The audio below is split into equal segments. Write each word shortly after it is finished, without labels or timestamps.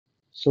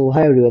So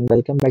hi everyone,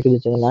 welcome back to the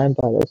channel. I am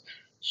Paras.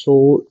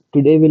 So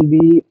today we'll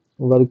be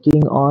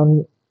working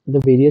on the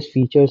various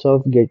features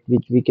of Git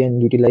which we can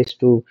utilize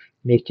to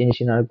make changes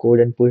in our code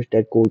and push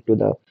that code to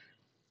the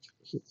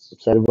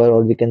server,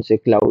 or we can say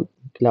cloud.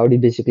 Cloud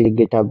is basically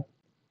GitHub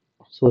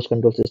source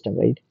control system,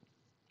 right?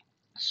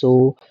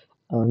 So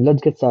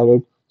let's get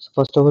started. So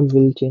first of all,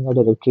 we'll change our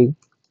directory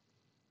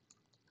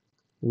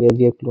where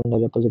we have cloned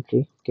our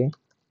repository. Okay,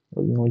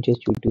 not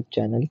just YouTube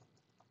channel.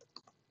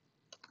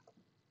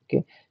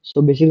 Okay,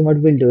 so basically what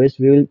we'll do is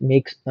we will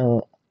make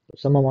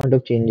some amount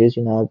of changes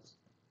in our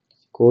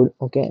code.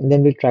 Okay, and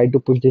then we'll try to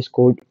push this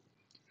code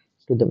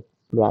to the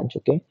branch.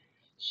 Okay,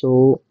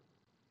 so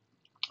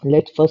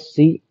let's first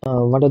see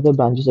what are the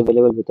branches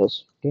available with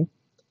us. Okay,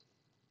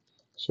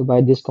 so by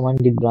this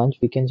command git branch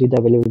we can see the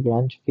available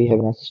branch we have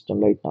in our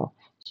system right now.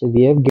 So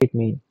we have git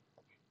main,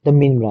 the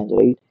main branch,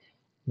 right?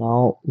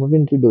 Now what we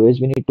need to do is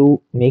we need to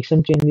make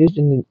some changes,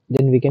 and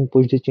then we can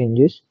push the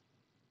changes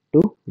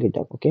to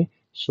github. Okay,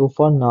 so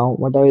for now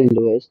what I will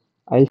do is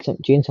I'll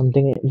change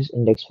something in this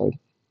index file.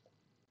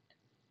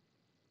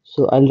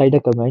 So I'll write a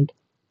comment.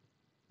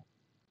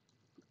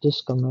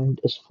 This comment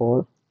is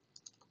for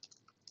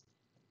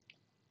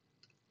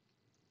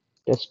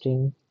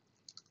testing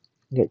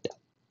git.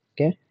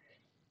 Okay,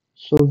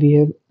 so we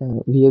have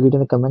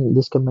written a comment.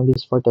 This comment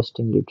is for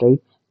testing it,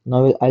 right?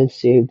 Now I'll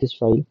save this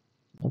file.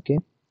 Okay.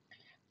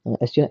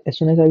 As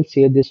soon as I'll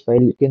save this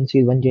file, you can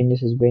see one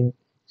changes has been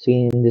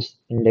seen in this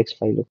index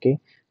file. Okay,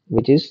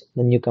 which is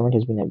the new comment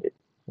has been added.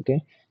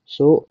 Okay.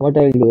 So what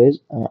I'll do is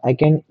I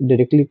can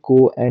directly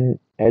go and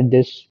add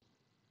this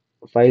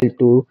file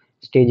to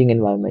staging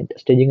environment.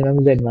 Staging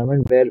environment is the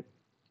environment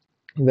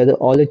where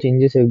all the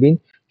changes have been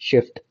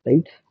shift,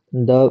 right?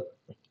 The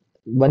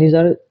one is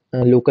our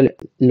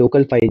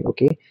local file,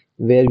 okay,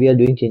 where we are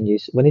doing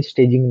changes. One is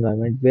staging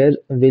environment where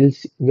we'll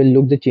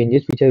look the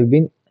changes which have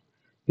been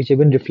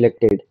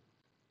reflected.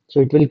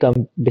 So it will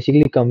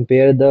basically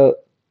compare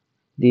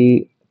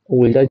the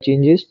older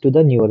changes to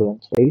the newer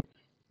ones, right?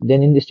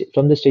 Then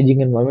from the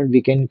staging environment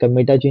we can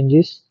commit our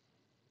changes.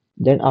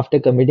 Then after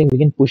committing we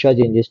can push our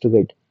changes to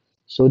Git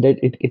so that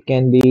it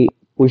can be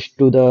pushed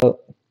to the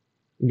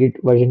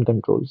Git version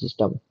control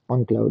system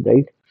on cloud,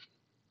 right?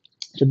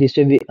 So this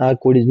way our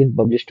code is being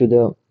published to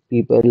the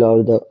people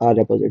or the our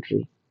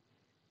repository.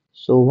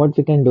 So what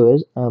we can do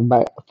is,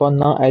 for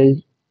now, I'll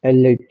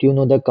let you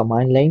know the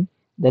command line.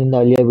 Then in the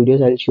earlier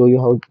videos, I'll show you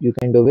how you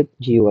can do with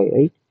GUI,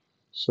 right?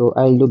 So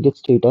I'll do git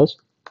status.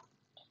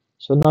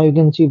 So now you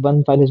can see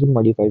one file has been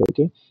modified.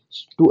 Okay.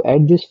 So to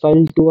add this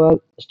file to our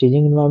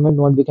staging environment,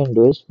 what we can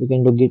do is we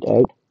can do git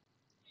add.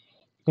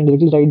 You can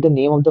directly write the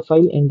name of the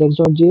file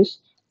index.js.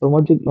 Or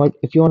what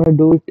if you want to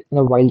do it in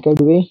a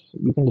wildcard way,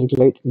 you can directly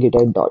write git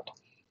add dot.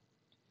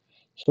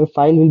 So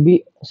file will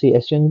be, see,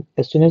 as soon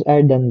as I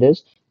had done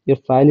this, your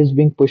file is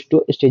being pushed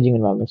to a staging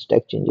environment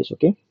stack changes.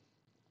 Okay,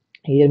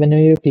 here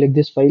whenever you click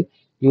this file,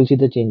 you'll see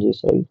the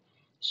changes, right?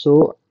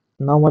 So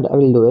now what I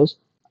will do is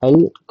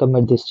I'll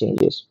commit these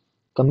changes.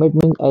 Commit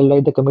means I'll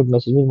write the commit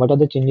message, means what are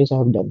the changes I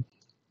have done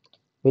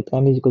with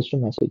m is equals to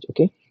message.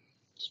 Okay,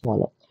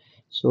 smaller.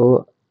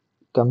 So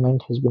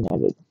comment has been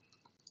added.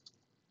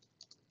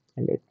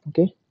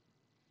 Okay,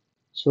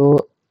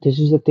 so this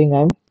is the thing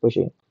I'm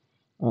pushing.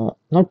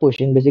 Not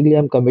pushing, basically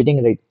I'm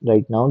committing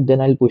right now,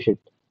 then I'll push it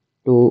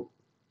to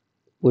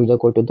push the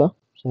code to the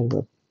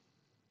server.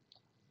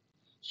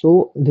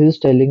 So this is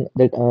telling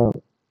that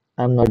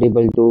I'm not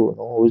able to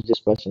know who is this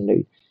person,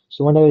 right?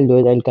 So what I will do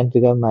is I'll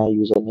configure my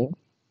username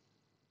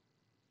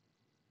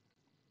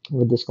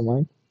with this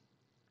command.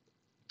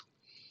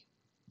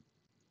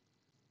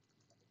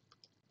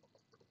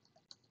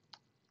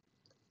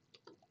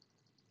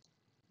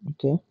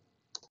 Okay,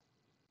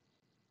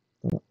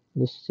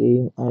 the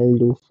same I'll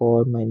do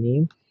for my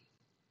name.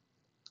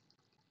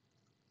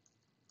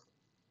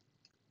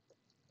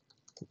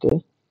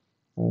 Okay,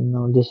 and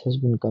now this has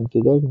been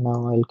configured.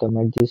 Now I'll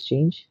commit this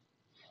change.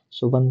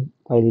 So one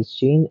file is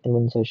changed and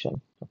one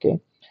session. Okay,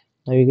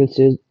 now you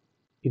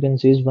can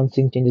see one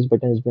sync changes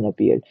button has been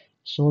appeared.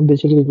 So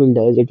basically it will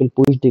do is it will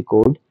push the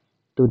code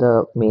to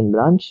the main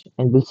branch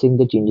and will sync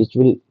the changes.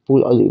 It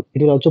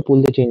will also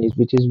pull the changes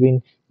which is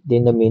being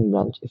in the main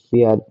branch if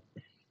we are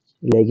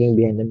lagging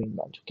behind the main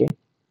branch. Okay,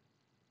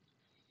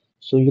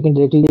 so you can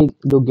directly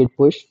do git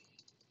push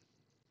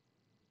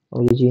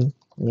origin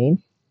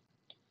main,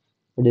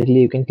 or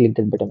directly you can click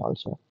that button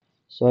also.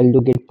 So I'll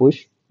do git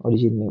push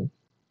origin main.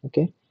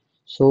 Okay,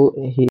 so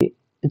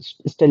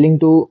it's telling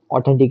to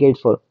authenticate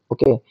for.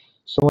 Okay,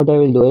 so what I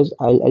will do is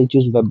I'll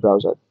choose web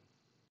browser.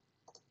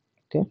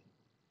 Okay,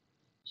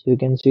 so you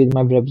can see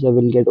my browser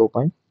will get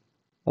open.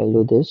 I'll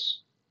do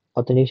this.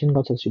 Authentication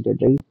got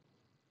succeeded, right?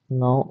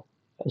 Now,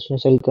 as soon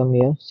as I'll come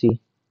here, see,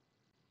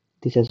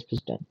 this has been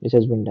done. This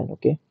has been done.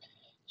 Okay.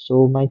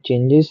 So my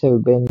changes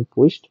have been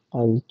pushed.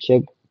 I'll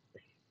check.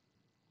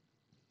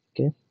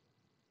 Okay.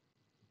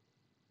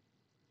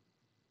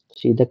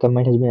 See, the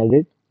commit has been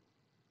added.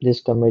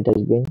 This commit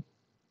has been.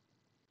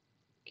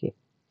 Okay.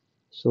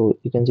 So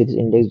you can see this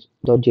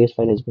index.js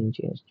file has been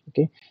changed.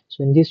 Okay.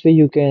 So in this way,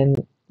 you can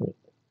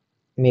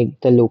make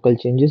the local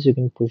changes, you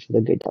can push the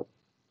GitHub.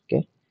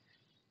 Okay.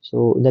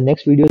 So the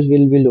next videos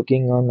will be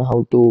looking on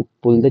how to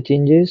pull the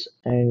changes,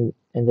 and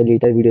in the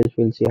later videos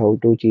we'll see how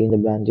to change the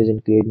branches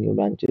and create new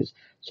branches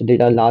so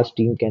that our last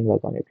team can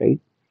work on it, right?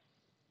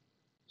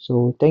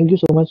 So thank you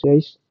so much,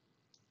 guys.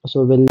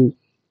 So we'll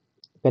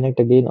connect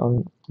again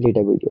on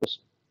later videos.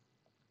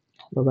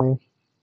 Bye bye.